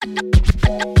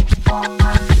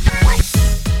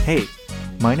Hey,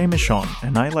 my name is Sean,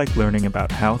 and I like learning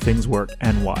about how things work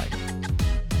and why.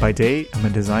 By day, I'm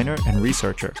a designer and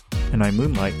researcher, and I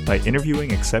moonlight by interviewing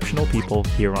exceptional people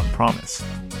here on Promise.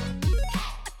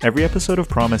 Every episode of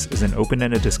Promise is an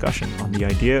open-ended discussion on the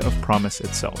idea of promise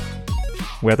itself.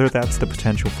 Whether that's the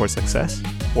potential for success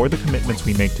or the commitments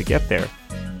we make to get there,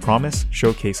 Promise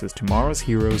showcases tomorrow's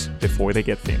heroes before they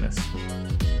get famous.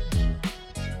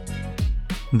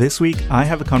 This week, I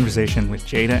have a conversation with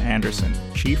Jada Anderson,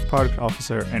 Chief Product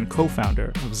Officer and co-founder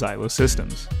of Xylo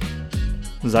Systems.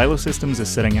 Xylo Systems is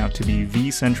setting out to be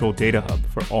the central data hub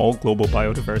for all global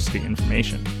biodiversity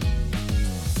information.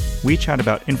 We chat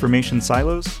about information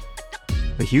silos,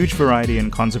 the huge variety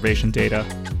in conservation data,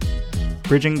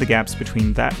 bridging the gaps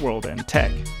between that world and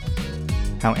tech,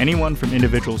 how anyone from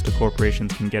individuals to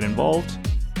corporations can get involved,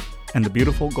 and the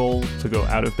beautiful goal to go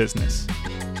out of business.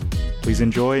 Please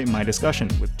enjoy my discussion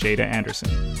with Jada Anderson.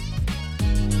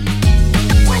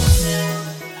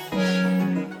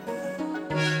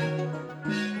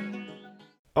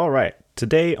 All right,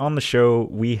 today on the show,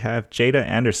 we have Jada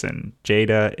Anderson.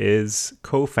 Jada is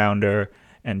co-founder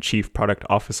and chief product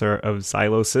officer of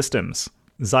Xylo Systems.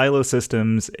 Xylo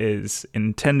Systems is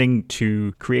intending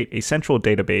to create a central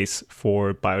database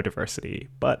for biodiversity,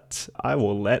 but I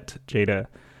will let Jada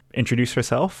introduce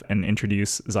herself and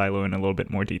introduce Xylo in a little bit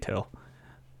more detail.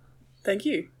 Thank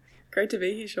you. Great to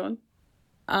be here, Sean.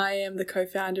 I am the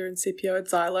co-founder and CPO at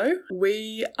Xylo.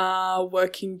 We are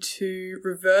working to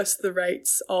reverse the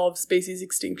rates of species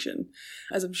extinction.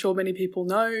 As I'm sure many people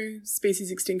know,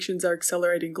 species extinctions are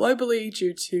accelerating globally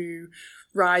due to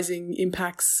rising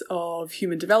impacts of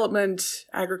human development,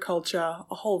 agriculture,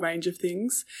 a whole range of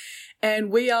things.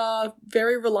 And we are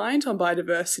very reliant on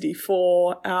biodiversity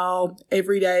for our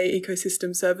everyday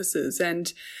ecosystem services.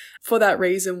 And for that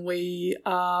reason, we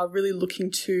are really looking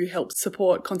to help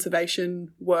support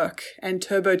conservation work and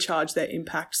turbocharge their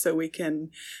impact so we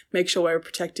can make sure we're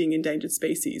protecting endangered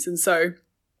species. And so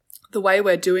the way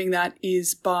we're doing that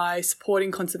is by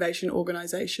supporting conservation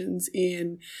organisations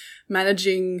in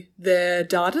managing their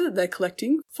data that they're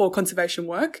collecting for conservation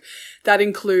work. That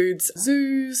includes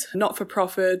zoos,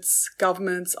 not-for-profits,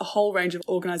 governments, a whole range of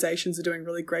organisations are doing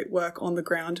really great work on the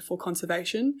ground for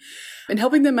conservation and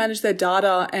helping them manage their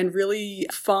data and really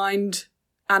find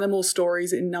animal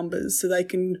stories in numbers so they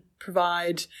can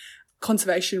provide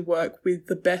conservation work with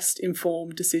the best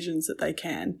informed decisions that they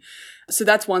can. So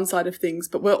that's one side of things,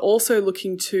 but we're also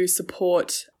looking to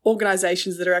support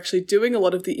organisations that are actually doing a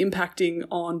lot of the impacting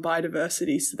on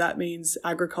biodiversity. So that means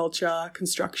agriculture,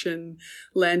 construction,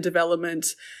 land development.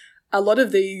 A lot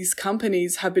of these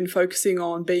companies have been focusing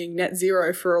on being net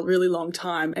zero for a really long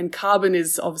time, and carbon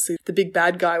is obviously the big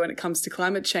bad guy when it comes to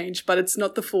climate change, but it's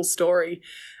not the full story.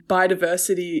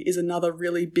 Biodiversity is another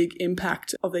really big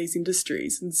impact of these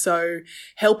industries, and so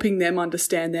helping them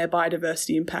understand their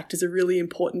biodiversity impact is a really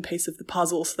important piece of the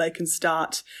puzzle so they can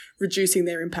start reducing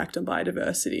their impact on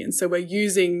biodiversity. And so we're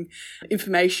using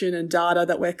information and data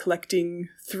that we're collecting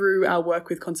through our work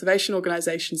with conservation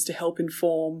organisations to help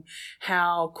inform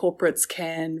how corporates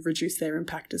can reduce their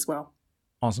impact as well.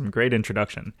 Awesome. Great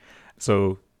introduction.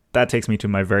 So that takes me to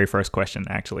my very first question,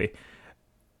 actually.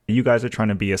 You guys are trying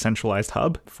to be a centralized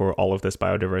hub for all of this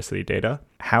biodiversity data.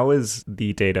 How is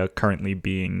the data currently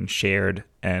being shared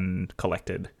and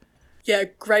collected? Yeah,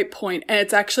 great point. And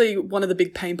it's actually one of the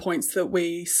big pain points that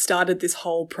we started this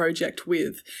whole project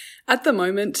with. At the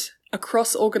moment,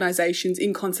 across organisations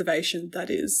in conservation, that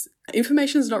is,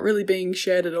 information is not really being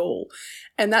shared at all.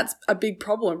 And that's a big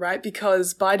problem, right?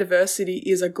 Because biodiversity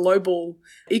is a global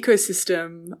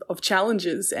ecosystem of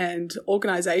challenges and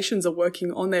organisations are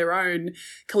working on their own,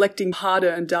 collecting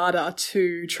hard-earned data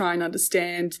to try and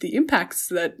understand the impacts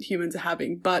that humans are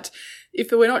having. But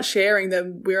if we're not sharing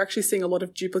them, we're actually seeing a lot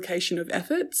of duplication of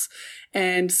efforts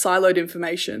and siloed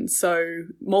information. So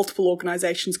multiple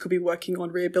organisations could be working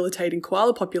on rehabilitating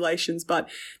koala populations, but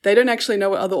they don't actually know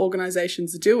what other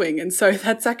organisations are doing. And so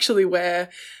that's actually where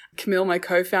Camille, my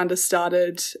co-founder,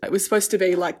 started. It was supposed to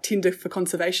be like Tinder for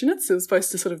conservationists. It was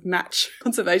supposed to sort of match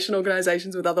conservation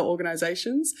organisations with other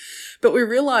organisations. But we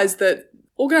realised that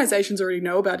organisations already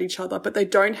know about each other, but they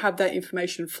don't have that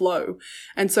information flow.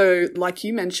 And so, like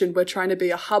you mentioned, we're trying to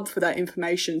be a hub for that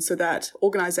information so that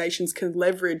organisations can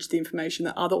leverage the information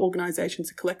that other organisations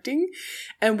are collecting.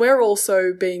 And we're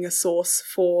also being a source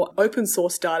for open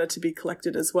source data to be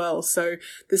collected as well. So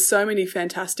there's so many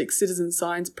fantastic citizen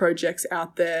science projects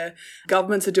out there.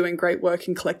 Governments are doing great work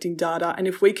in collecting data. And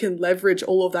if we can leverage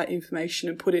all of that information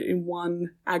and put it in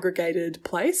one aggregated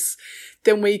place,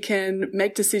 then we can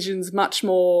make decisions much more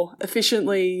more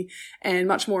efficiently and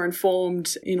much more informed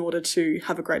in order to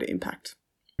have a greater impact.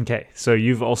 Okay, so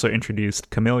you've also introduced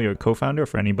Camille, your co-founder.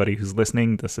 For anybody who's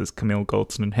listening, this is Camille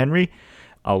Goldston-Henry.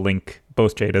 I'll link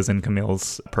both Jada's and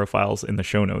Camille's profiles in the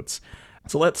show notes.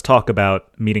 So let's talk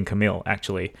about meeting Camille,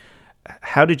 actually.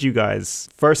 How did you guys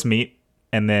first meet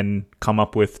and then come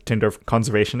up with Tinder for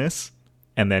Conservationists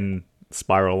and then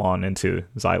spiral on into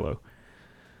Xylo?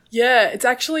 Yeah, it's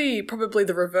actually probably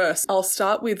the reverse. I'll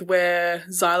start with where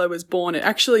Xylo was born. It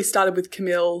actually started with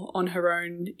Camille on her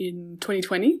own in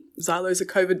 2020. Xylo's a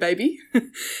COVID baby.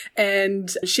 And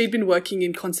she'd been working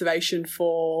in conservation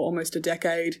for almost a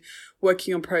decade,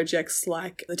 working on projects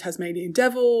like the Tasmanian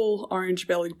devil,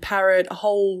 orange-bellied parrot, a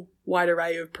whole wide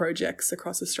array of projects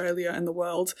across Australia and the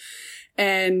world,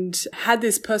 and had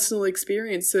this personal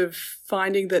experience of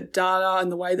finding that data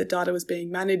and the way that data was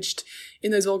being managed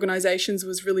in those organizations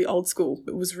was really old school.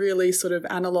 It was really sort of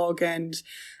analog and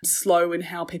slow in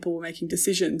how people were making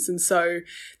decisions. And so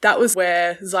that was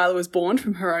where Xylo was born,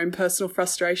 from her own personal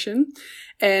frustration,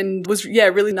 and was,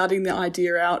 really nutting the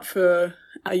idea out for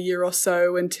a year or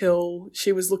so until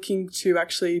she was looking to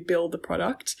actually build the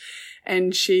product.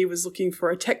 And she was looking for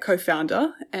a tech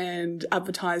co-founder and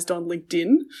advertised on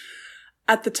LinkedIn.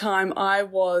 At the time, I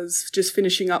was just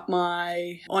finishing up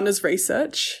my honours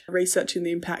researching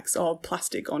the impacts of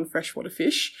plastic on freshwater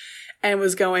fish, and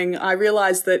I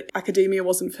realised that academia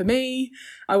wasn't for me.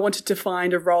 I wanted to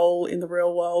find a role in the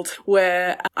real world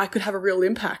where I could have a real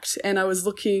impact. And I was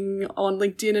looking on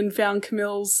LinkedIn and found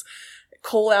Camille's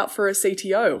call out for a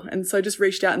CTO. And so just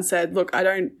reached out and said, look, I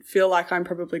don't feel like I'm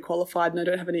probably qualified and I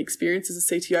don't have any experience as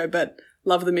a CTO, but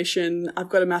love the mission. I've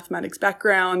got a mathematics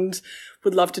background,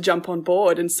 would love to jump on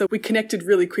board. And so we connected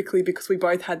really quickly because we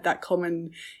both had that common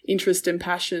interest and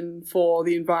passion for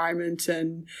the environment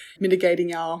and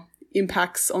mitigating our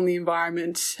impacts on the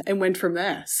environment, and went from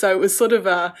there. So it was sort of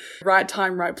a right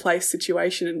time, right place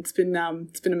situation. And it's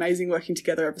been amazing working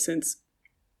together ever since.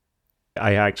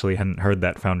 I actually hadn't heard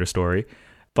that founder story,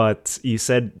 but you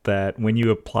said that when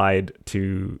you applied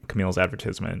to Camille's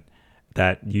advertisement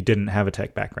that you didn't have a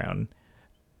tech background.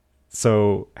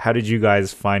 So how did you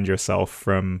guys find yourself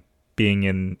from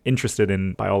being interested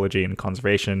in biology and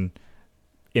conservation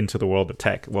into the world of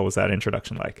tech? What was that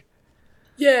introduction like?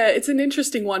 Yeah, it's an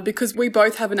interesting one because we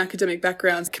both have an academic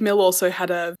background. Camille also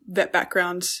had a vet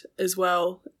background as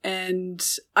well. And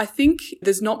I think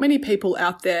there's not many people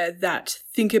out there that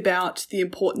think about the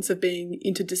importance of being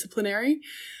interdisciplinary.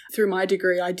 Through my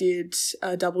degree, I did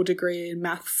a double degree in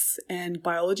maths and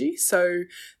biology. So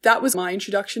that was my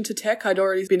introduction to tech. I'd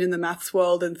already been in the maths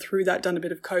world and through that done a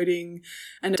bit of coding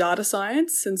and data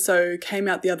science. And so came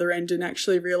out the other end and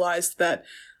actually realized that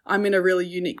I'm in a really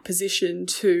unique position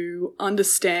to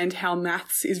understand how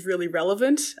maths is really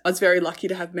relevant. I was very lucky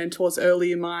to have mentors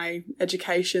early in my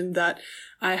education that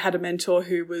I had a mentor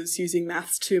who was using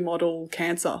maths to model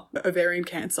cancer, ovarian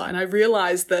cancer. And I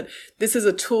realized that this is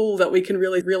a tool that we can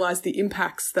really realize the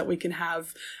impacts that we can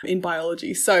have in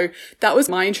biology. So that was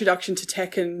my introduction to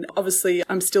tech. And obviously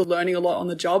I'm still learning a lot on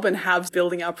the job and have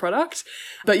building our product.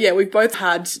 But yeah, we've both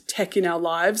had tech in our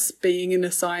lives, being in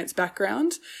a science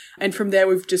background. And from there,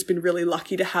 we've just been really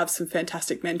lucky to have some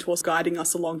fantastic mentors guiding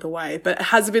us along the way. But it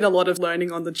has been a lot of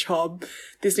learning on the job.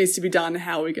 This needs to be done.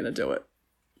 How are we going to do it?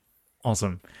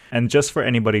 Awesome. And just for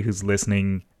anybody who's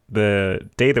listening, the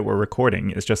day that we're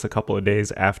recording is just a couple of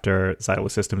days after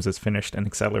Xylo Systems has finished an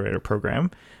accelerator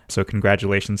program. So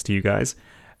congratulations to you guys.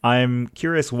 I'm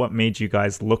curious what made you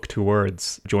guys look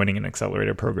towards joining an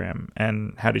accelerator program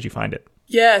and how did you find it?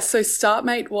 Yeah, so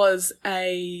StartMate was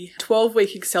a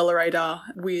 12-week accelerator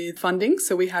with funding.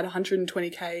 So we had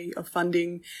 120K of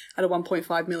funding at a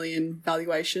 1.5 million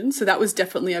valuation. So that was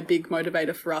definitely a big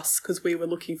motivator for us because we were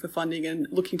looking for funding and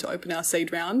looking to open our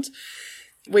seed round.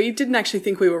 We didn't actually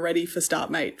think we were ready for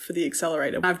StartMate for the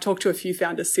accelerator. I've talked to a few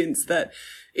founders since that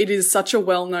it is such a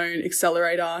well-known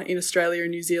accelerator in Australia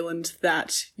and New Zealand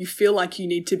that you feel like you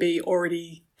need to be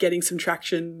already getting some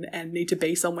traction and need to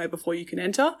be somewhere before you can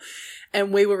enter.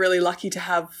 And we were really lucky to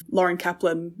have Lauren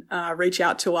Kaplan reach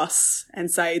out to us and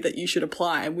say that you should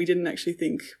apply. And we didn't actually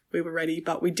think we were ready,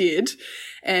 but we did,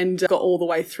 and got all the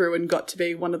way through and got to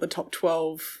be one of the top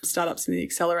 12 startups in the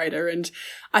accelerator. And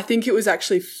I think it was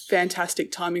actually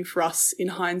fantastic timing for us in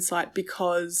hindsight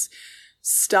because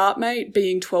StartMate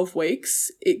being 12 weeks,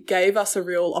 it gave us a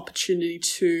real opportunity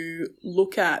to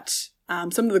look at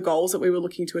some of the goals that we were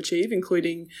looking to achieve,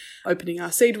 including opening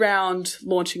our seed round,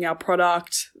 launching our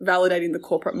product, validating the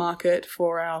corporate market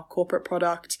for our corporate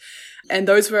product. And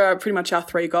those were pretty much our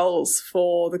 3 goals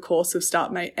for the course of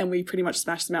StartMate. And we pretty much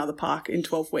smashed them out of the park in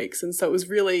 12 weeks. And so it was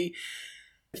really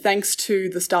thanks to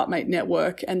the StartMate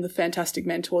network and the fantastic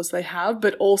mentors they have,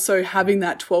 but also having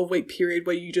that 12-week period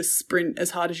where you just sprint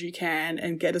as hard as you can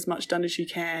and get as much done as you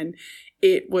can,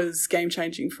 it was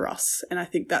game-changing for us. And I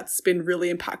think that's been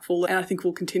really impactful, and I think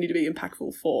will continue to be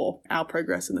impactful for our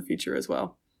progress in the future as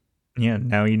well. Yeah,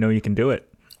 now you know you can do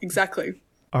it. Exactly.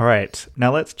 All right,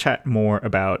 now let's chat more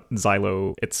about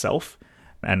Zylo itself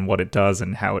and what it does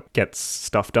and how it gets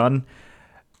stuff done.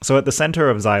 So at the center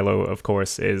of Zylo, of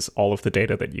course, is all of the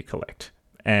data that you collect.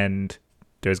 And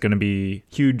there's going to be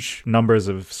huge numbers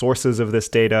of sources of this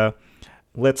data.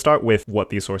 Let's start with what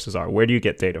these sources are. Where do you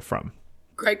get data from?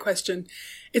 Great question.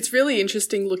 It's really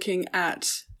interesting looking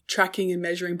at tracking and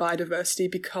measuring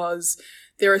biodiversity because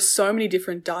there are so many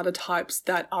different data types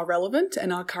that are relevant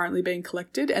and are currently being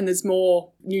collected, and there's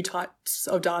more new types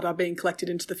of data being collected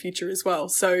into the future as well.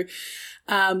 So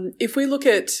if we look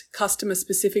at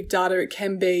customer-specific data, it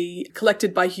can be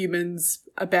collected by humans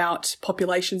about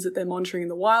populations that they're monitoring in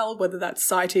the wild, whether that's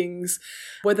sightings,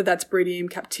 whether that's breeding,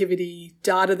 captivity,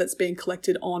 data that's being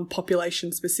collected on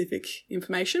population-specific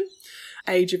information,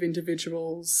 age of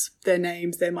individuals, their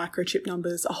names, their microchip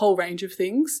numbers, a whole range of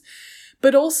things.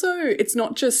 But also, it's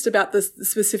not just about the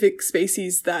specific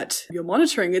species that you're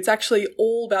monitoring. It's actually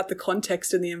all about the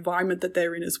context and the environment that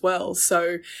they're in as well.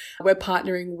 So we're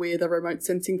partnering with a remote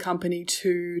sensing company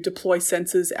to deploy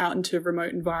sensors out into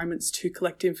remote environments to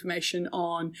collect information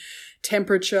on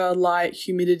temperature, light,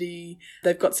 humidity.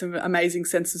 They've got some amazing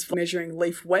sensors for measuring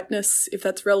leaf wetness, if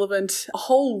that's relevant. A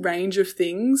whole range of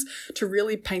things to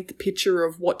really paint the picture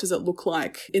of what does it look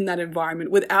like in that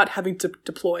environment without having to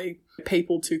deploy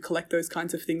people to collect those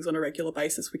kinds of things on a regular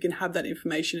basis. We can have that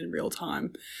information in real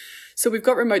time. So we've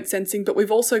got remote sensing, but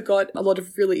we've also got a lot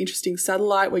of really interesting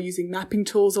satellite. We're using mapping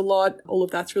tools a lot. All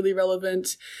of that's really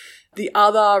relevant. The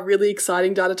other really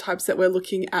exciting data types that we're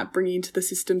looking at bringing into the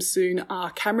system soon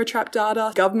are camera trap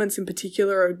data. Governments in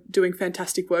particular are doing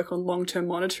fantastic work on long-term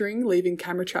monitoring, leaving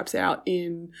camera traps out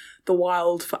in the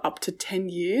wild for up to 10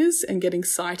 years and getting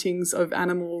sightings of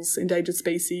animals, endangered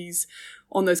species,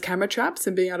 on those camera traps,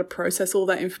 and being able to process all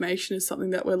that information is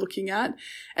something that we're looking at.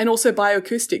 And also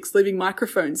bioacoustics, leaving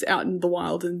microphones out in the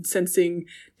wild and sensing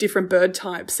different bird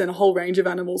types and a whole range of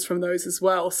animals from those as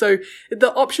well. So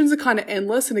the options are kind of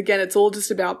endless. And again, it's all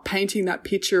just about painting that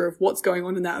picture of what's going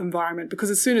on in that environment, because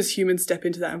as soon as humans step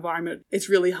into that environment, it's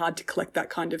really hard to collect that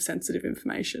kind of sensitive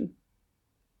information.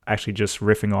 Actually, just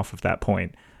riffing off of that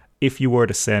point, if you were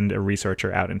to send a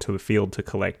researcher out into the field to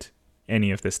collect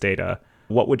any of this data,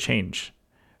 what would change?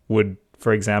 Would,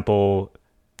 for example,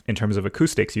 in terms of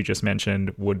acoustics you just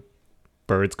mentioned, would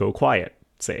birds go quiet,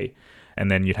 say, and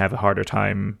then you'd have a harder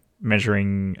time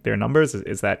measuring their numbers?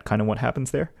 Is that kind of what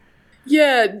happens there?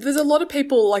 Yeah, there's a lot of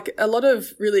people, like a lot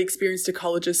of really experienced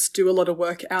ecologists do a lot of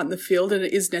work out in the field, and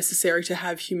it is necessary to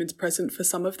have humans present for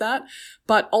some of that.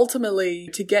 But ultimately,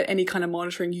 to get any kind of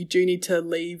monitoring, you do need to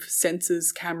leave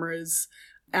sensors, cameras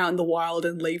out in the wild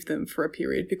and leave them for a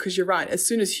period, because you're right, as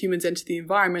soon as humans enter the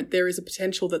environment, there is a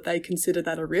potential that they consider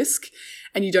that a risk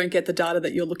and you don't get the data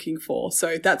that you're looking for.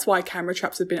 So that's why camera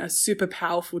traps have been a super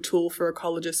powerful tool for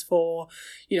ecologists for,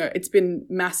 it's been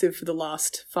massive for the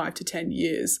last 5 to 10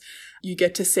 years. You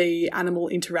get to see animal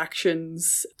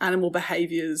interactions, animal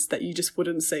behaviors that you just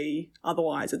wouldn't see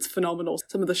otherwise. It's phenomenal,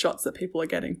 some of the shots that people are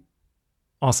getting.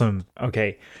 Awesome.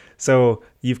 Okay. So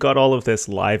you've got all of this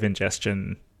live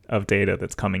ingestion of data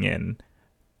that's coming in,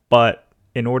 but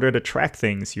in order to track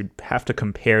things, you'd have to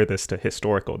compare this to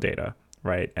historical data,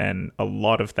 right? And a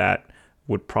lot of that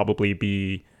would probably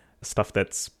be stuff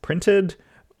that's printed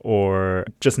or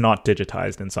just not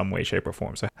digitized in some way, shape, or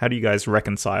form. So how do you guys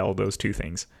reconcile those two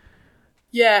things?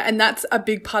 Yeah, and that's a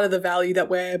big part of the value that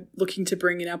we're looking to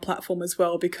bring in our platform as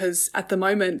well, because at the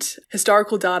moment,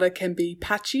 historical data can be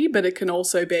patchy, but it can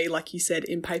also be, like you said,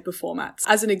 in paper formats.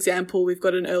 As an example, we've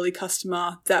got an early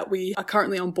customer that we are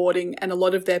currently onboarding, and a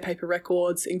lot of their paper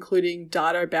records, including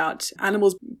data about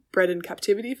animals bred in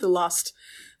captivity for the last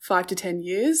 5 to 10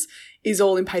 years, is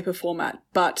all in paper format.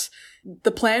 But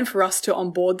the plan for us to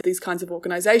onboard these kinds of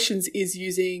organizations is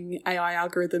using AI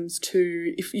algorithms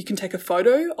to, if you can take a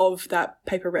photo of that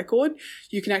paper record,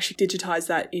 you can actually digitize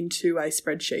that into a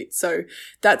spreadsheet. So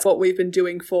that's what we've been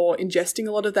doing for ingesting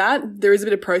a lot of that. There is a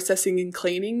bit of processing and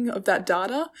cleaning of that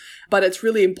data, but it's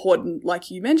really important,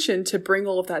 like you mentioned, to bring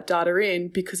all of that data in,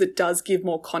 because it does give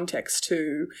more context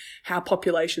to how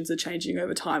populations are changing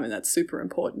over time, and that's super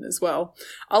important as well.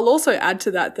 I'll also add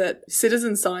to that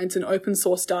citizen science and open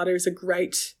source data is a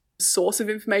great source of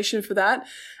information for that.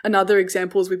 Another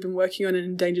example is we've been working on an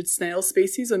endangered snail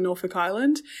species on Norfolk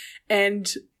Island,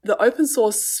 and the open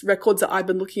source records that I've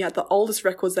been looking at, the oldest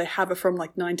records they have are from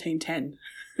like 1910.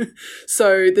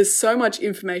 So there's so much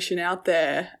information out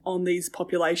there on these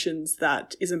populations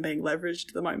that isn't being leveraged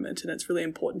at the moment. And it's really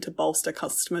important to bolster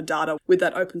customer data with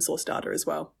that open source data as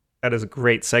well. That is a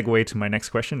great segue to my next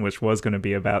question, which was going to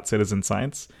be about citizen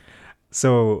science.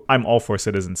 So I'm all for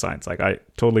citizen science. Like, I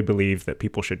totally believe that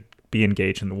people should be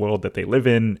engaged in the world that they live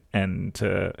in and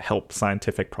to help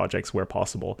scientific projects where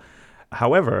possible.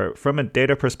 However, from a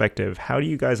data perspective, how do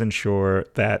you guys ensure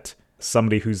that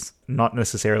somebody who's not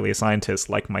necessarily a scientist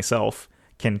like myself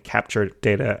can capture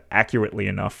data accurately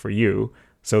enough for you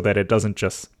so that it doesn't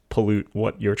just pollute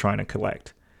what you're trying to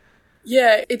collect?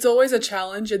 Yeah, it's always a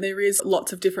challenge, and there is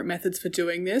lots of different methods for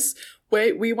doing this.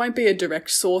 We won't be a direct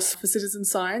source for citizen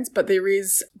science, but there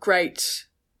is great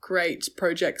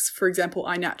projects, for example,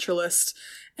 iNaturalist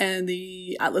and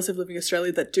the Atlas of Living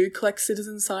Australia, that do collect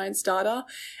citizen science data.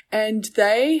 And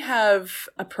they have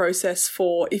a process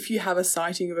for, if you have a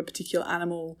sighting of a particular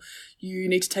animal, you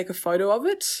need to take a photo of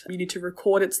it, you need to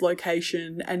record its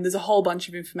location, and there's a whole bunch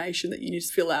of information that you need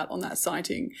to fill out on that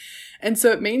sighting. And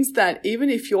so it means that even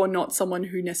if you're not someone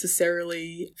who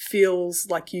necessarily feels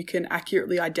like you can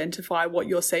accurately identify what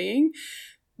you're seeing,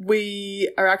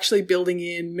 we are actually building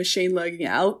in machine learning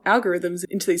algorithms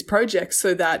into these projects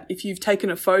so that if you've taken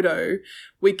a photo,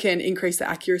 we can increase the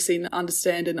accuracy and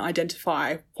understand and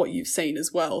identify what you've seen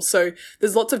as well. So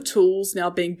there's lots of tools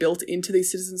now being built into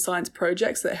these citizen science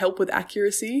projects that help with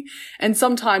accuracy. And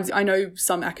sometimes I know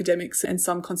some academics and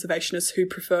some conservationists who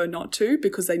prefer not to,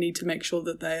 because they need to make sure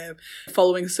that they're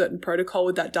following a certain protocol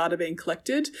with that data being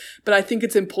collected. But I think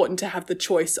it's important to have the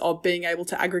choice of being able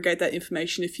to aggregate that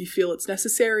information if you feel it's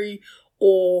necessary,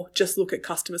 or just look at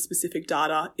customer-specific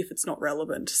data if it's not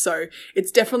relevant. So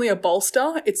it's definitely a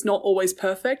bolster. It's not always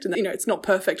perfect. And, it's not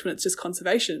perfect when it's just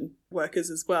conservation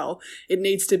workers as well. It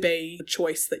needs to be a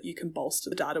choice that you can bolster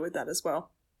the data with that as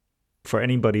well. For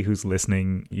anybody who's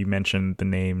listening, you mentioned the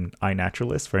name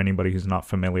iNaturalist. For anybody who's not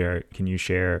familiar, can you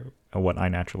share what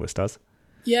iNaturalist does?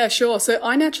 Yeah, sure. So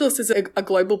iNaturalist is a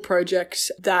global project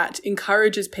that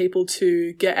encourages people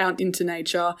to get out into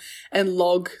nature and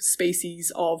log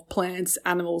species of plants,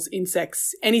 animals,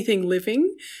 insects, anything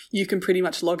living. You can pretty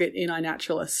much log it in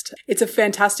iNaturalist. It's a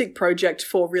fantastic project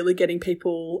for really getting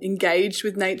people engaged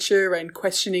with nature and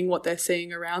questioning what they're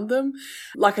seeing around them.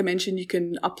 Like I mentioned, you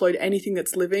can upload anything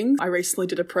that's living. I recently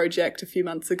did a project a few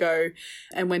months ago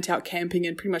and went out camping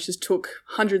and pretty much just took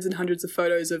hundreds and hundreds of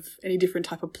photos of any different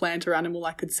type of plant or animal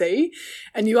I could see,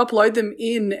 and you upload them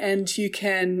in, and you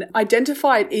can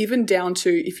identify it even down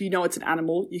to, if you know it's an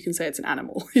animal, you can say it's an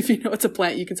animal. If you know it's a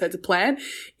plant, you can say it's a plant.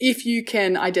 If you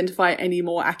can identify it any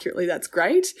more accurately, that's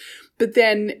great. But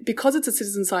then, because it's a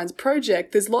citizen science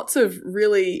project, there's lots of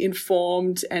really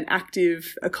informed and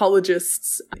active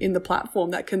ecologists in the platform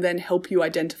that can then help you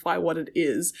identify what it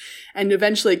is. And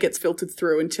eventually it gets filtered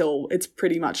through until it's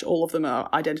pretty much all of them are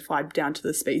identified down to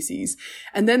the species.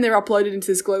 And then they're uploaded into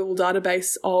this global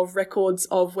database of records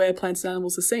of where plants and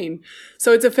animals are seen.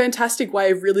 So it's a fantastic way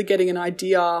of really getting an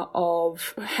idea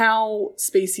of how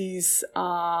species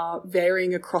are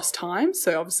varying across time.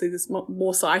 So obviously there's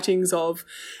more sightings of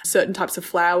certain types of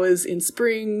flowers in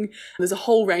spring. There's a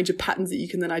whole range of patterns that you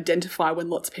can then identify when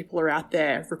lots of people are out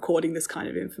there recording this kind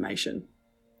of information.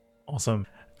 Awesome.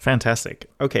 Fantastic.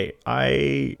 Okay,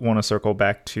 I want to circle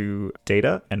back to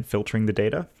data and filtering the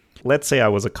data. Let's say I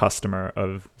was a customer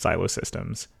of Xylo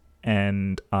Systems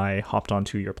and I hopped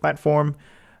onto your platform.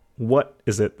 What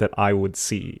is it that I would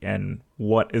see and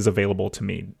what is available to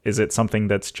me? Is it something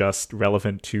that's just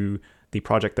relevant to the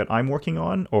project that I'm working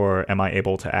on, or am I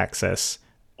able to access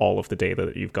all of the data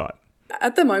that you've got?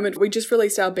 At the moment, we just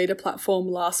released our beta platform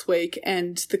last week,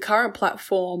 and the current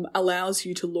platform allows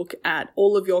you to look at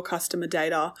all of your customer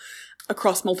data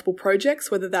across multiple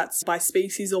projects, whether that's by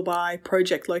species or by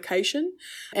project location,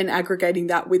 and aggregating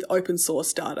that with open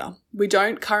source data. We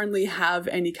don't currently have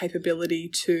any capability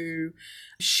to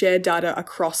share data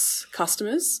across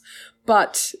customers,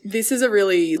 but this is a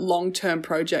really long-term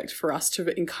project for us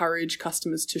to encourage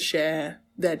customers to share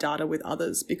their data with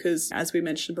others, because as we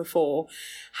mentioned before,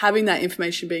 having that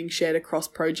information being shared across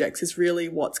projects is really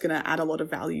what's going to add a lot of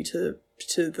value to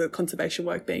the conservation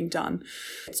work being done.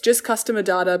 It's just customer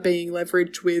data being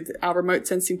leveraged with our remote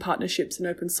sensing partnerships and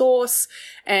open source.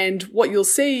 And what you'll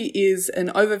see is an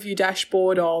overview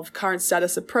dashboard of current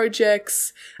status of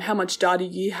projects, how much data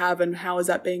you have and how is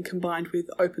that being combined with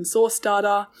open source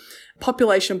data.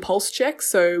 Population pulse check.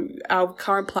 So our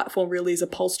current platform really is a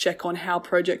pulse check on how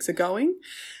projects are going.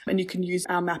 And you can use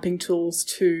our mapping tools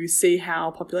to see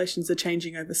how populations are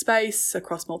changing over space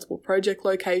across multiple project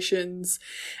locations.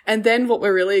 And then what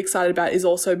we're really excited about is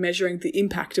also measuring the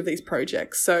impact of these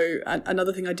projects. So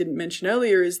another thing I didn't mention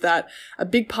earlier is that a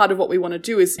big part of what we want to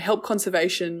do is help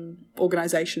conservation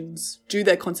organizations do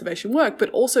their conservation work,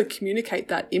 but also communicate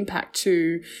that impact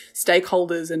to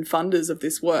stakeholders and funders of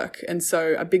this work. And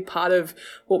so a big part of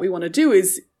what we want to do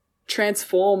is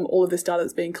transform all of this data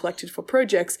that's being collected for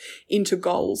projects into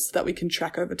goals that we can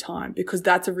track over time, because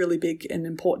that's a really big and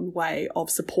important way of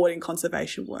supporting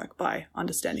conservation work by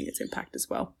understanding its impact as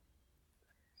well.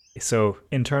 So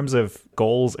in terms of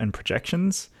goals and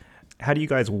projections, how do you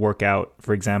guys work out,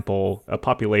 for example, a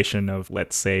population of,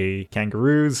 let's say,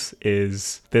 kangaroos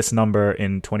is this number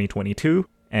in 2022,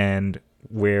 and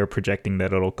we're projecting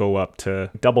that it'll go up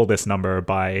to double this number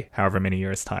by however many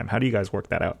years' time? How do you guys work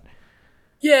that out?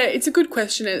 Yeah, it's a good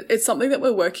question. It's something that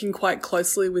we're working quite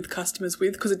closely with customers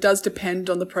with, because it does depend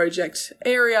on the project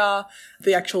area,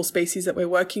 the actual species that we're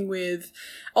working with.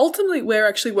 Ultimately, we're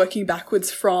actually working backwards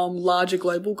from larger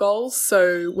global goals.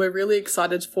 So we're really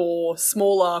excited for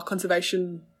smaller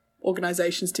conservation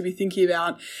organizations to be thinking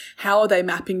about how are they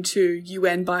mapping to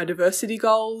UN biodiversity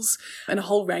goals and a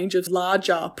whole range of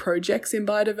larger projects in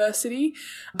biodiversity.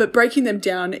 But breaking them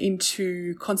down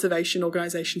into conservation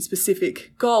organization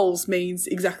specific goals means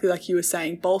exactly like you were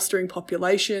saying, bolstering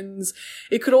populations.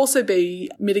 It could also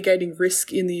be mitigating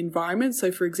risk in the environment.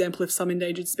 So for example, if some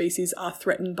endangered species are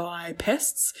threatened by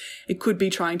pests, it could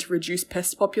be trying to reduce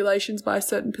pest populations by a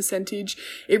certain percentage.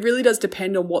 It really does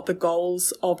depend on what the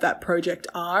goals of that project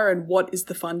are and what is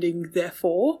the funding there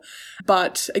for.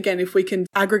 But again, if we can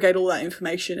aggregate all that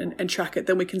information and track it,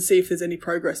 then we can see if there's any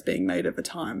progress being made over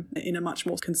time in a much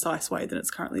more concise way than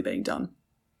it's currently being done.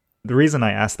 The reason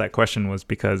I asked that question was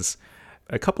because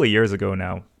a couple of years ago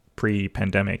now,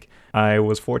 pre-pandemic, I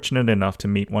was fortunate enough to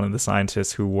meet one of the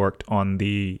scientists who worked on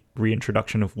the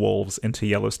reintroduction of wolves into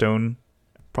Yellowstone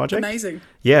project. Amazing.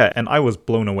 Yeah, and I was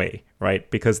blown away,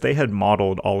 right? Because they had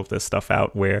modeled all of this stuff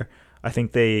out where I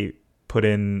think they put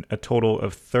in a total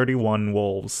of 31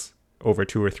 wolves over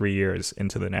 2 or 3 years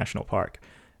into the national park.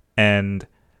 And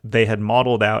they had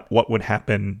modeled out what would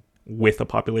happen with a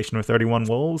population of 31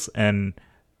 wolves and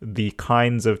the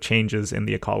kinds of changes in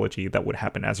the ecology that would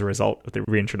happen as a result of the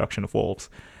reintroduction of wolves.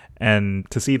 And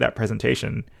to see that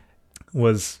presentation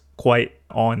was quite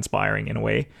awe-inspiring in a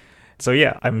way. So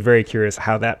yeah, I'm very curious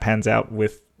how that pans out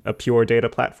with a pure data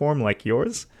platform like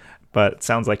yours. But it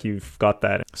sounds like you've got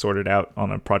that sorted out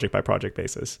on a project-by-project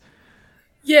basis.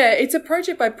 Yeah, it's a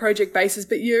project-by-project basis,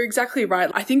 but you're exactly right.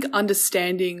 I think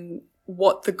understanding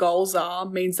what the goals are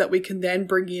means that we can then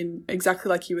bring in, exactly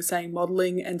like you were saying,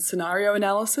 modelling and scenario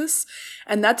analysis.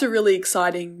 And that's a really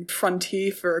exciting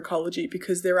frontier for ecology,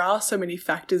 because there are so many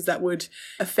factors that would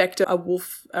affect a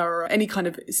wolf or any kind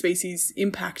of species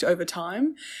impact over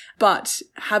time. But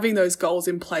having those goals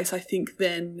in place, I think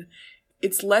then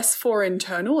it's less for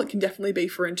internal. It can definitely be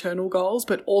for internal goals,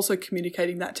 but also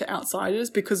communicating that to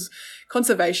outsiders, because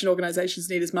conservation organizations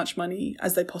need as much money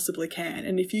as they possibly can.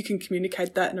 And if you can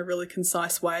communicate that in a really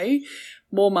concise way,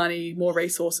 more money, more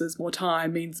resources, more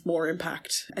time means more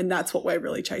impact. And that's what we're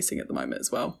really chasing at the moment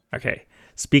as well. Okay.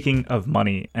 Speaking of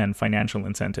money and financial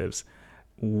incentives,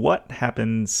 what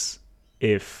happens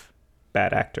if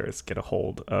bad actors get a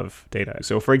hold of data?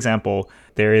 So for example,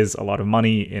 there is a lot of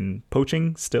money in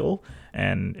poaching still,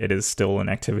 and it is still an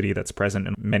activity that's present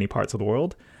in many parts of the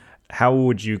world. How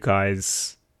would you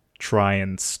guys try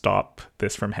and stop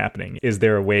this from happening? Is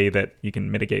there a way that you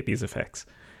can mitigate these effects?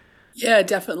 Yeah,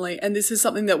 definitely. And this is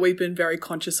something that we've been very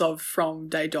conscious of from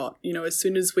day dot. You know, as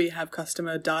soon as we have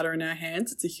customer data in our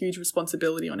hands, it's a huge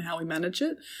responsibility on how we manage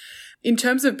it. In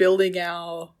terms of building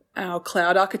our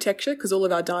cloud architecture, because all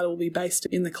of our data will be based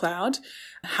in the cloud,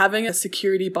 having a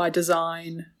security by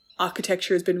design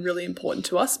architecture has been really important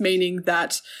to us, meaning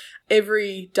that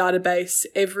every database,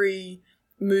 every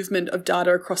movement of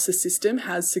data across the system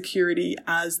has security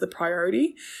as the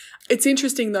priority. It's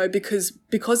interesting though,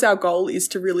 because our goal is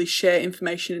to really share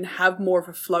information and have more of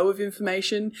a flow of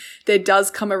information, there does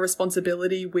come a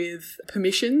responsibility with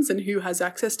permissions and who has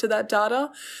access to that data.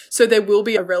 So there will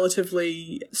be a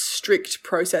relatively strict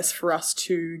process for us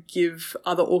to give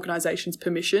other organizations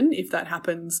permission if that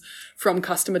happens from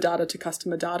customer data to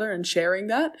customer data and sharing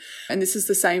that. And this is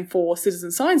the same for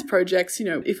citizen science projects. You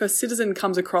know, if a citizen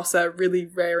comes across a really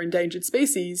rare endangered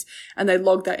species and they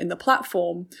log that in the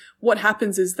platform, what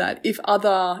happens is that if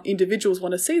other individuals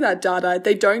want to see that data,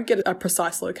 they don't get a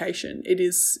precise location. It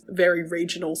is very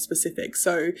regional specific.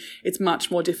 So it's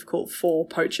much more difficult for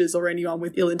poachers or anyone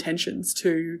with ill intentions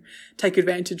to take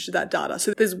advantage of that data.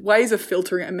 So there's ways of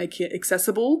filtering it and making it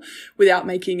accessible without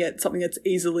making it something that's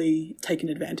easily taken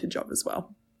advantage of as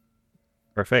well.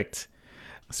 Perfect.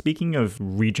 Speaking of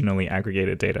regionally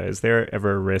aggregated data, is there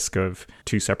ever a risk of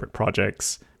two separate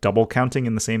projects double counting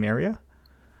in the same area?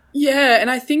 Yeah, and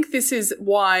I think this is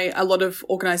why a lot of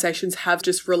organisations have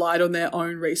just relied on their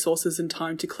own resources and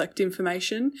time to collect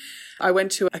information. I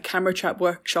went to a camera trap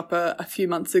workshop a few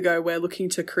months ago. We're looking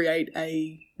to create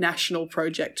a national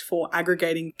project for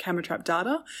aggregating camera trap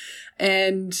data.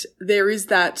 And there is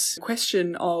that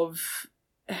question of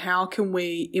how can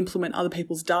we implement other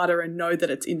people's data and know that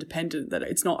it's independent, that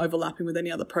it's not overlapping with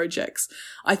any other projects.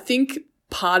 I think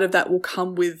part of that will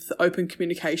come with open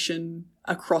communication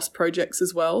across projects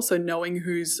as well. So knowing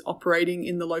who's operating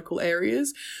in the local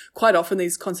areas. Quite often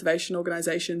these conservation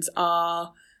organisations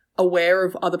are aware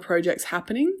of other projects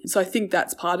happening. So I think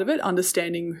that's part of it,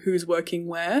 understanding who's working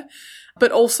where,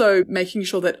 but also making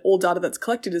sure that all data that's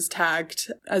collected is tagged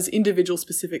as individual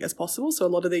specific as possible. So a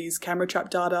lot of these camera trap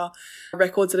data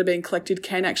records that are being collected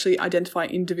can actually identify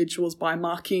individuals by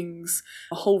markings,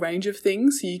 a whole range of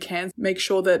things. So you can make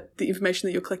sure that the information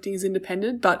that you're collecting is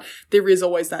independent, but there is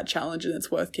always that challenge, and it's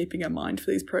worth keeping in mind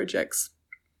for these projects.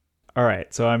 All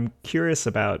right, so I'm curious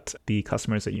about the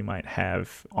customers that you might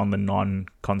have on the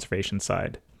non-conservation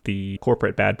side, the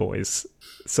corporate bad boys.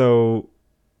 So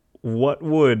what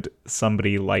would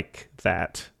somebody like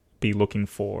that be looking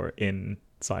for in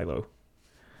Xylo?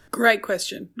 Great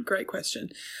question.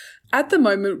 At the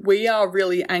moment, we are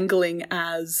really angling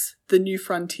as the new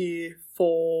frontier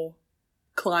for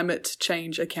climate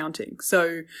change accounting.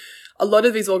 So a lot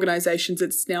of these organizations,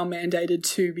 it's now mandated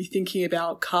to be thinking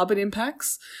about carbon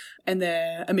impacts and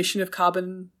their emission of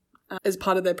carbon as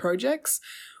part of their projects.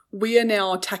 We are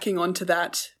now tacking onto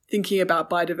that, thinking about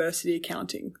biodiversity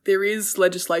accounting. There is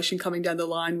legislation coming down the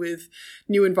line with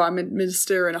new environment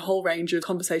minister and a whole range of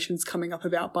conversations coming up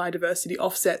about biodiversity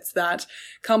offsets that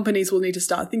companies will need to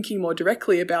start thinking more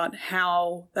directly about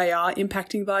how they are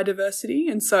impacting biodiversity.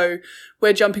 And so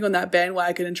we're jumping on that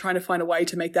bandwagon and trying to find a way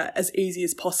to make that as easy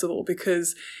as possible,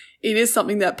 because it is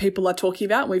something that people are talking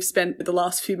about. We've spent the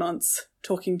last few months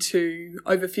talking to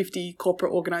over 50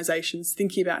 corporate organisations,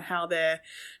 thinking about how they're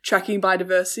tracking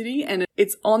biodiversity, and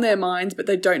it's on their minds, but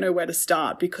they don't know where to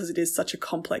start because it is such a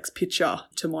complex picture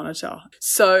to monitor.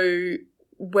 So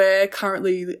we're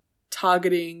currently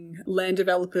targeting land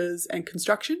developers and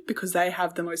construction because they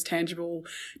have the most tangible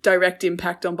direct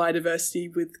impact on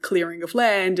biodiversity with clearing of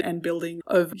land and building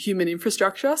of human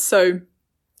infrastructure. So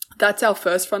that's our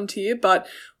first frontier, but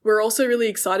we're also really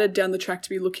excited down the track to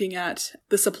be looking at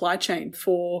the supply chain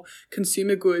for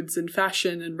consumer goods and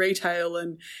fashion and retail,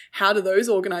 and how do those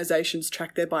organisations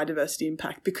track their biodiversity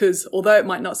impact? Because although it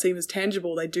might not seem as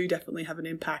tangible, they do definitely have an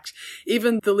impact.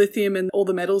 Even the lithium and all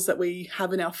the metals that we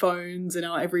have in our phones and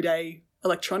our everyday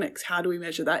electronics, how do we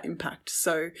measure that impact?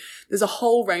 So there's a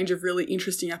whole range of really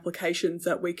interesting applications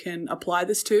that we can apply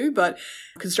this to, but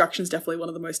construction is definitely one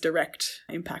of the most direct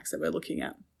impacts that we're looking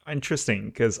at.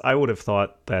 Interesting, because I would have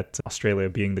thought that Australia,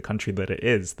 being the country that it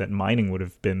is, that mining would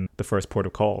have been the first port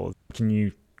of call. Can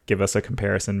you give us a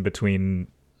comparison between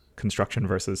construction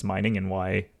versus mining and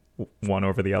why one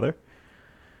over the other?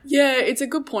 Yeah, it's a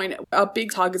good point. Our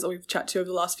big targets that we've chatted to over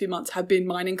the last few months have been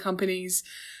mining companies,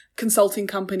 consulting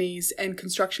companies, and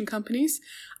construction companies.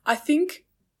 I think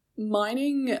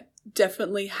mining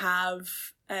definitely have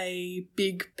a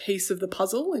big piece of the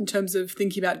puzzle in terms of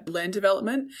thinking about land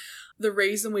development. The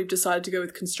reason we've decided to go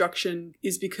with construction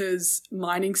is because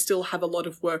mining still have a lot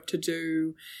of work to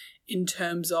do in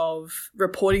terms of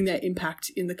reporting their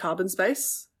impact in the carbon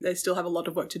space. They still have a lot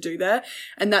of work to do there.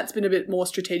 And that's been a bit more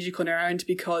strategic on our end,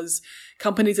 because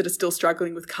companies that are still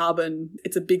struggling with carbon,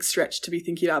 it's a big stretch to be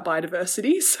thinking about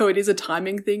biodiversity. So it is a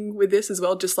timing thing with this as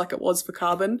well, just like it was for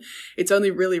carbon. It's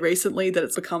only really recently that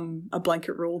it's become a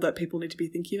blanket rule that people need to be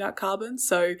thinking about carbon.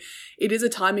 So it is a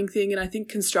timing thing. And I think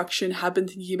construction have been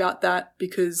thinking about that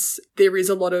because there is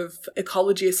a lot of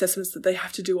ecology assessments that they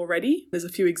have to do already. There's a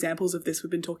few examples of this. We've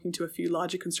been talking to a few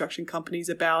larger construction companies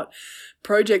about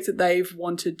projects that they've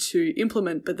wanted to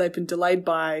implement, but they've been delayed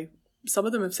by, some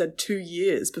of them have said 2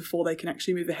 years before they can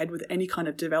actually move ahead with any kind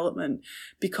of development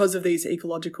because of these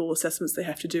ecological assessments they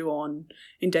have to do on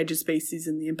endangered species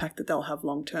and the impact that they'll have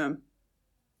long term.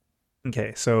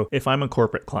 Okay, so if I'm a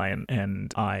corporate client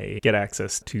and I get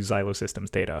access to Xylo Systems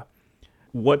data,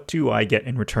 what do I get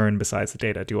in return besides the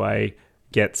data? Do I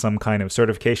get some kind of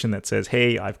certification that says,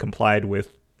 hey, I've complied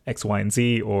with X, Y, and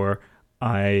Z, or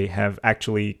I have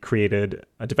actually created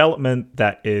a development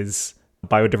that is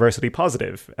biodiversity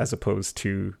positive as opposed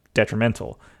to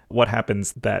detrimental. What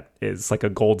happens that is like a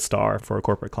gold star for a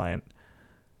corporate client?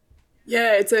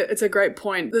 Yeah, it's a great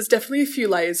point. There's definitely a few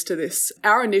layers to this.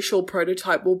 Our initial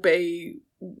prototype will be,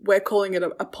 we're calling it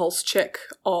a pulse check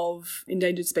of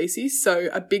endangered species. So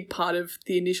a big part of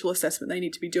the initial assessment they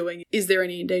need to be doing, is there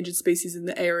any endangered species in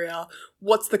the area?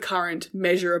 What's the current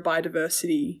measure of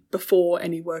biodiversity before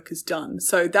any work is done?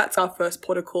 So that's our first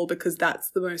port of call, because that's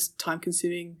the most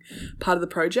time-consuming part of the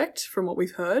project from what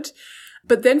we've heard.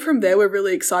 But then from there, we're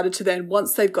really excited to then,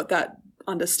 once they've got that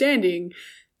understanding,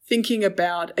 thinking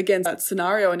about, again, that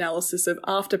scenario analysis of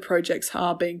after projects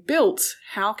are being built,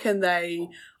 how can they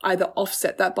either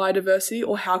offset that biodiversity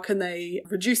or how can they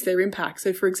reduce their impact?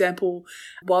 So, for example,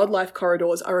 wildlife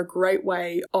corridors are a great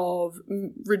way of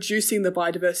reducing the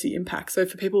biodiversity impact. So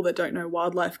for people that don't know,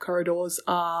 wildlife corridors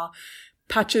are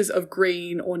patches of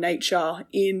green or nature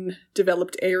in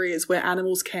developed areas where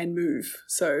animals can move.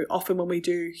 So often when we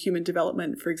do human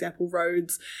development, for example,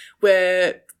 roads,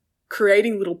 we're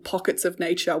creating little pockets of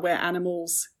nature where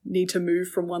animals need to move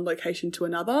from one location to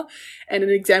another. And an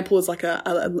example is like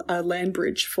a land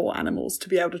bridge for animals to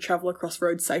be able to travel across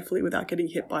roads safely without getting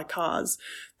hit by cars.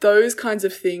 Those kinds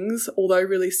of things, although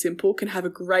really simple, can have a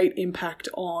great impact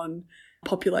on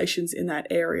populations in that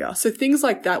area. So things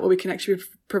like that, where we can actually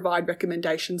provide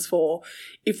recommendations for,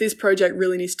 if this project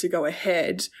really needs to go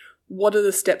ahead, what are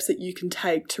the steps that you can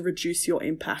take to reduce your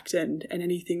impact, and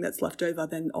anything that's left over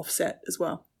then offset as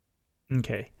well.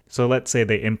 Okay. So let's say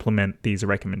they implement these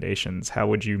recommendations. How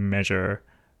would you measure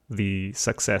the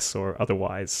success or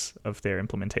otherwise of their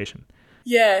implementation?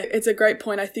 Yeah, it's a great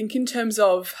point. I think in terms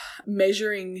of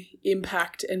measuring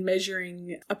impact and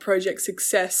measuring a project's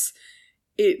success,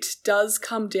 it does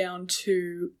come down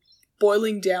to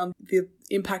boiling down the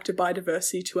impact of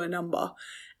biodiversity to a number.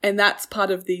 And that's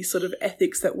part of the sort of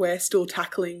ethics that we're still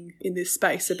tackling in this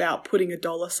space about putting a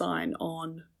dollar sign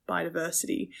on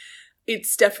biodiversity.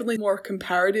 It's definitely more a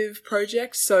comparative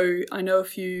project. So I know a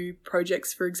few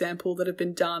projects, for example, that have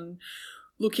been done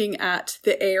looking at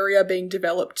the area being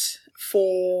developed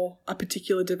for a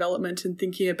particular development and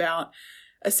thinking about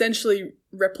essentially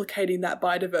replicating that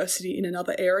biodiversity in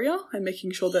another area and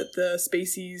making sure that the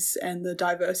species and the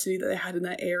diversity that they had in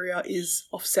that area is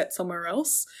offset somewhere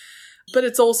else. But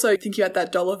it's also thinking about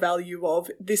that dollar value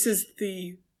of, this is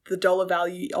the dollar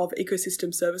value of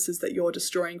ecosystem services that you're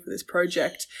destroying for this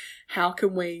project. How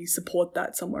can we support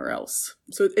that somewhere else?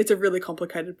 So it's a really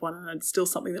complicated one, and it's still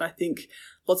something that I think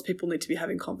lots of people need to be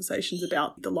having conversations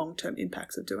about the long-term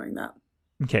impacts of doing that.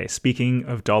 Okay, speaking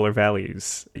of dollar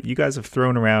values, you guys have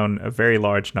thrown around a very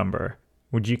large number.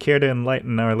 Would you care to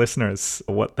enlighten our listeners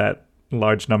what that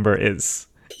large number is?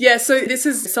 Yeah, so this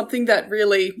is something that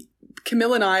really,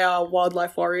 Camille and I are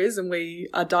wildlife warriors, and we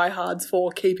are diehards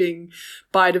for keeping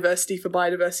biodiversity for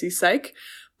biodiversity's sake.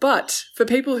 But for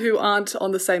people who aren't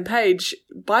on the same page,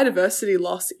 biodiversity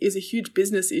loss is a huge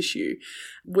business issue.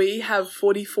 We have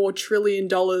 $44 trillion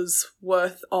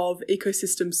worth of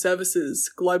ecosystem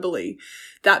services globally.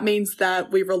 That means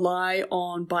that we rely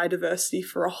on biodiversity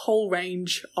for a whole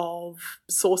range of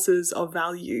sources of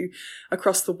value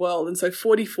across the world. And so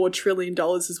 $44 trillion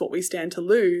is what we stand to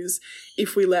lose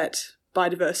if we let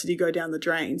biodiversity go down the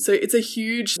drain. So it's a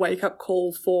huge wake-up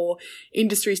call for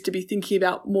industries to be thinking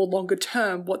about more longer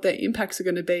term what their impacts are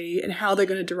going to be and how they're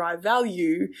going to derive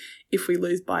value if we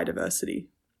lose biodiversity.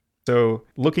 So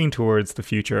looking towards the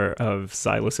future of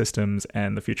Xylo Systems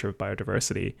and the future of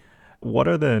biodiversity, what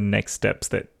are the next steps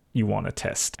that you want to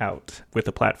test out with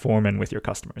the platform and with your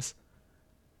customers?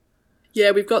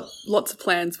 Yeah, we've got lots of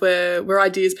plans. We're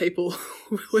ideas people.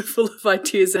 We're full of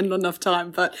ideas and not enough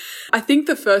time. But I think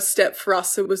the first step for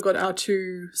us was got our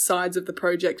two sides of the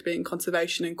project being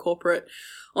conservation and corporate.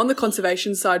 On the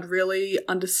conservation side, really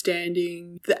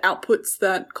understanding the outputs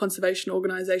that conservation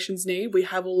organisations need. We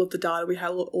have all of the data, we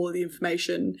have all of the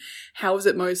information. How is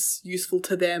it most useful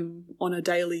to them on a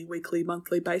daily, weekly,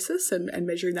 monthly basis, and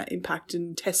measuring that impact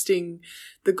and testing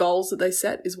the goals that they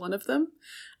set is one of them.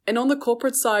 And on the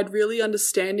corporate side, really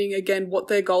understanding, again, what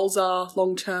their goals are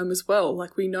long-term as well.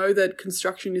 Like, we know that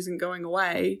construction isn't going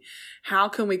away. How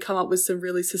can we come up with some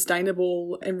really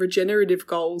sustainable and regenerative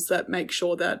goals that make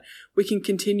sure that we can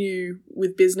continue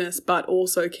with business, but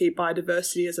also keep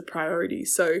biodiversity as a priority?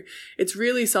 So it's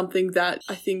really something that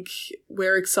I think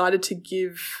we're excited to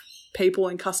give people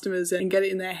and customers and get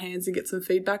it in their hands and get some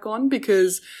feedback on,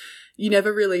 because you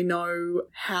never really know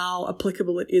how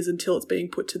applicable it is until it's being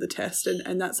put to the test.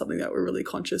 And that's something that we're really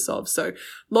conscious of. So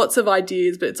lots of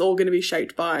ideas, but it's all going to be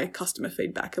shaped by customer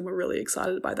feedback. And we're really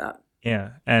excited by that.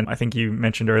 Yeah, and I think you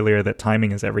mentioned earlier that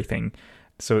timing is everything.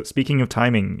 So speaking of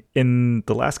timing, in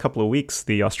the last couple of weeks,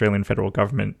 the Australian federal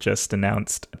government just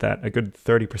announced that a good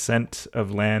 30%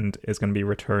 of land is going to be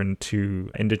returned to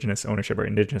Indigenous ownership or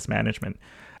Indigenous management.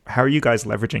 How are you guys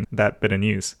leveraging that bit of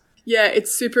news? Yeah,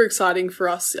 it's super exciting for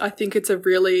us. I think it's a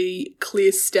really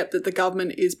clear step that the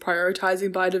government is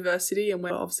prioritising biodiversity, and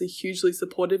we're obviously hugely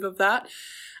supportive of that.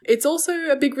 It's also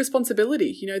a big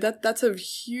responsibility. You know, that's a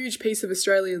huge piece of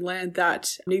Australian land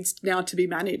that needs now to be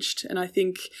managed. And I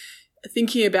think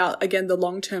thinking about, again, the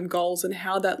long-term goals and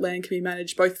how that land can be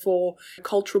managed both for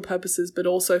cultural purposes but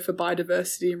also for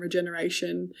biodiversity and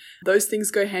regeneration, those things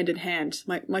go hand in hand.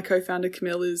 My co-founder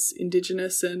Camille is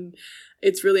Indigenous, and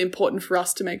it's really important for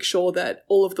us to make sure that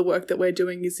all of the work that we're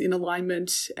doing is in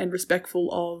alignment and respectful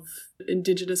of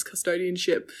Indigenous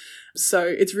custodianship. So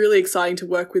it's really exciting to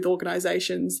work with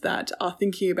organisations that are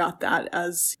thinking about that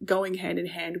as going hand in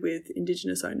hand with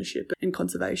Indigenous ownership and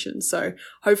conservation. So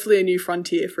hopefully a new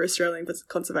frontier for Australian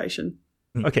conservation.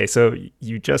 Okay, so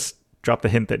you just dropped the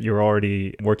hint that you're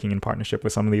already working in partnership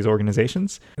with some of these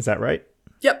organisations. Is that right?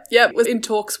 Yep. We're in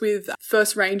talks with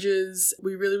First Rangers.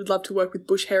 We really would love to work with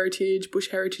Bush Heritage. Bush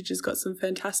Heritage has got some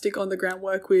fantastic on-the-ground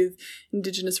work with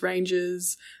Indigenous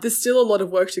rangers. There's still a lot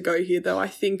of work to go here, though. I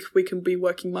think we can be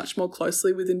working much more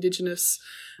closely with Indigenous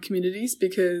communities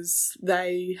because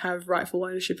they have rightful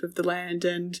ownership of the land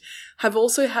and have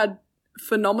also had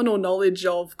phenomenal knowledge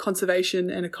of conservation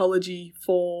and ecology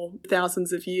for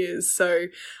thousands of years. So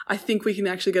I think we can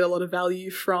actually get a lot of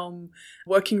value from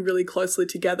working really closely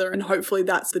together, and hopefully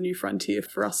that's the new frontier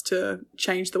for us to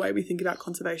change the way we think about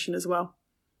conservation as well.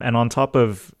 And on top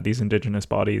of these Indigenous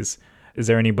bodies, is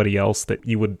there anybody else that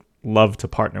you would love to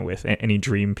partner with? Any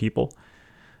dream people?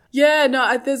 Yeah,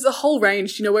 no, there's a whole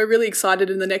range. You know, we're really excited.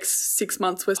 In the next 6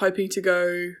 months, we're hoping to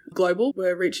go global.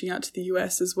 We're reaching out to the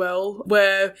US as well.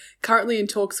 We're currently in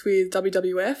talks with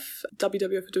WWF.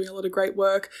 WWF are doing a lot of great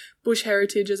work. Bush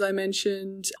Heritage, as I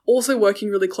mentioned. Also working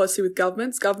really closely with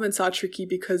governments. Governments are tricky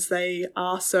because they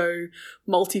are so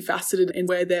multifaceted in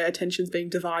where their attention's being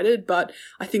divided. But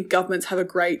I think governments have a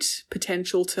great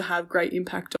potential to have great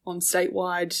impact on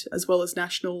statewide as well as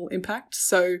national impact.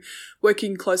 So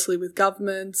working closely with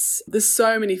governments. There's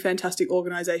so many fantastic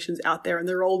organisations out there and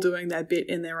they're all doing their bit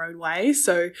in their own way.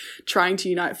 So trying to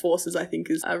unite forces, I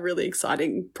think, is a really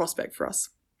exciting prospect for us.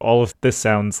 All of this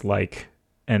sounds like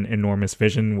an enormous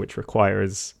vision, which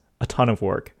requires a ton of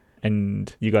work.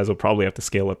 And you guys will probably have to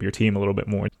scale up your team a little bit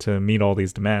more to meet all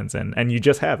these demands. And you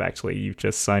just have, actually. You've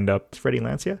just signed up Freddie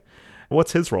Lancia.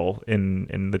 What's his role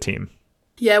in the team?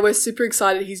 Yeah, we're super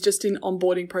excited. He's just in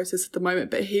onboarding process at the moment,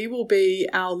 but he will be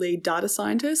our lead data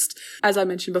scientist. As I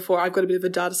mentioned before, I've got a bit of a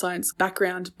data science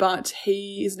background, but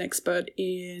he is an expert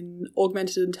in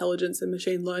augmented intelligence and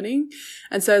machine learning.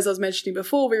 And so as I was mentioning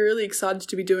before, we're really excited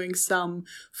to be doing some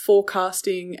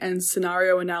forecasting and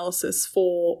scenario analysis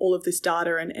for all of this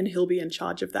data, and he'll be in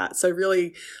charge of that. So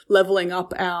really leveling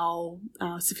up our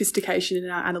sophistication in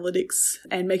our analytics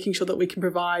and making sure that we can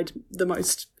provide the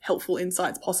most helpful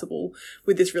insights possible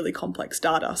with this really complex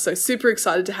data. So super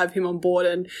excited to have him on board,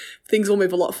 and things will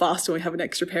move a lot faster when we have an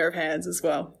extra pair of hands as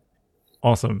well.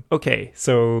 Awesome. Okay,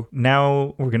 so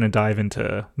now we're going to dive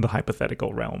into the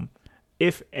hypothetical realm.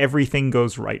 If everything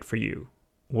goes right for you,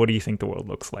 what do you think the world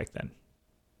looks like then?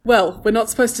 Well, we're not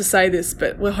supposed to say this,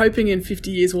 but we're hoping in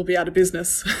 50 years we'll be out of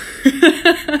business.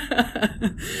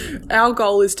 Our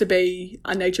goal is to be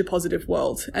a nature-positive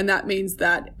world, and that means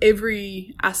that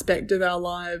every aspect of our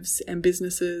lives and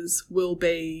businesses will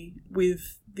be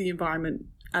with the environment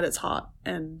at its heart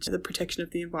and the protection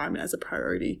of the environment as a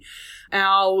priority.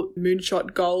 Our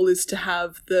moonshot goal is to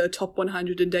have the top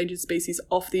 100 endangered species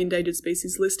off the endangered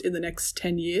species list in the next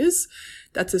 10 years.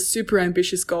 That's a super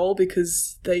ambitious goal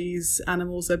because these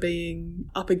animals are being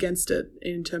up against it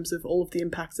in terms of all of the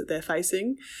impacts that they're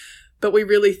facing. But we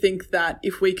really think that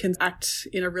if we can act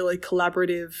in a really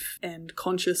collaborative and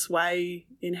conscious way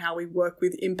in how we work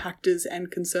with impactors and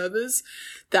conservers,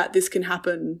 that this can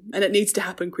happen. And it needs to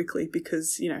happen quickly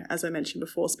because, you know, as I mentioned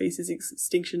before, species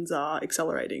extinctions are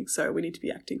accelerating. So we need to be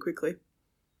acting quickly.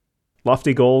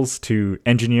 Lofty goals to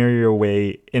engineer your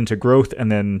way into growth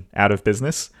and then out of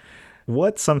business.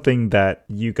 What's something that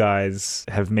you guys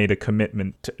have made a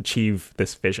commitment to achieve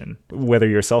this vision, whether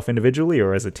yourself individually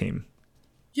or as a team?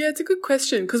 Yeah, it's a good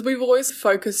question because we've always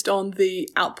focused on the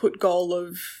output goal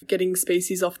of getting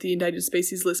species off the endangered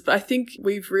species list. But I think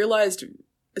we've realised,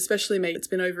 especially me, it's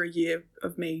been over a year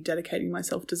of me dedicating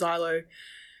myself to Xylo,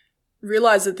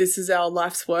 realise that this is our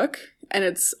life's work. And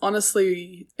it's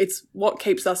honestly, it's what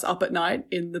keeps us up at night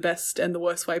in the best and the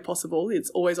worst way possible.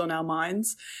 It's always on our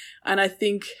minds. And I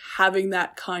think having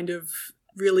that kind of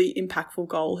really impactful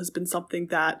goal has been something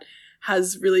that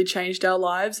has really changed our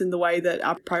lives in the way that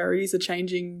our priorities are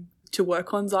changing to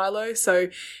work on Xylo. So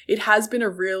it has been a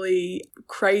really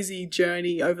crazy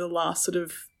journey over the last sort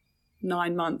of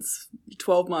 9 months,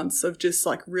 12 months of just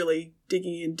like really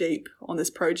digging in deep on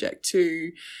this project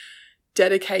to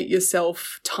dedicate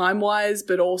yourself time-wise,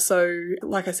 but also,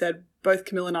 like I said, both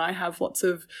Camille and I have lots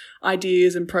of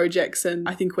ideas and projects, and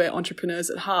I think we're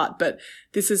entrepreneurs at heart, but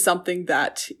this is something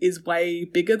that is way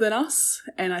bigger than us,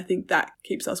 and I think that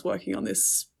keeps us working on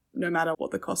this no matter what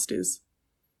the cost is.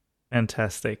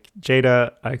 Fantastic.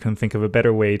 Jada, I couldn't think of a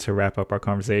better way to wrap up our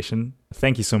conversation.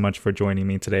 Thank you so much for joining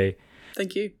me today.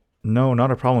 Thank you. No, not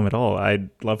a problem at all.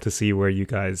 I'd love to see where you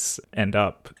guys end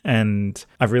up. And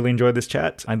I've really enjoyed this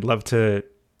chat. I'd love to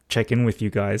check in with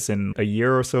you guys in a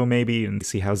year or so maybe and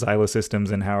see how Xylo Systems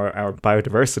and how our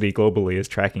biodiversity globally is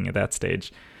tracking at that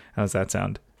stage. How does that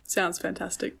sound? Sounds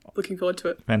fantastic. Looking forward to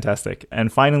it. Fantastic.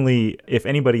 And finally, if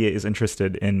anybody is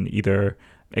interested in either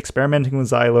experimenting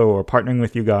with Xylo or partnering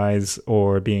with you guys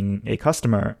or being a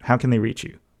customer, how can they reach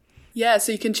you? Yeah,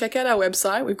 so you can check out our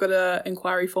website. We've got an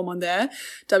inquiry form on there,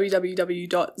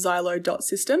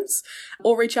 www.xylo.systems,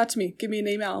 or reach out to me. Give me an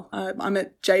email. I'm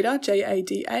at Jada,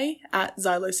 Jada,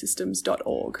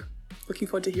 @xylosystems.org. Looking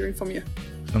forward to hearing from you.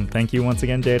 And thank you once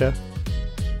again, Jada.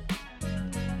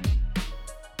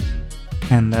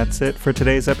 And that's it for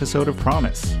today's episode of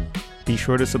Promise. Be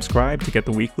sure to subscribe to get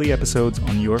the weekly episodes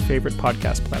on your favorite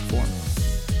podcast platform.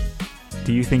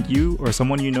 Do you think you or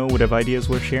someone you know would have ideas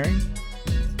worth sharing?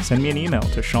 Send me an email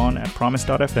to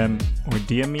sean@promise.fm or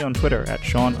DM me on Twitter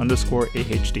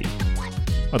 @Sean_AHD.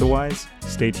 Otherwise,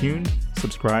 stay tuned,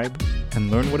 subscribe,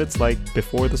 and learn what it's like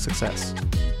before the success,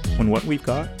 when what we've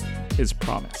got is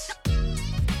promise.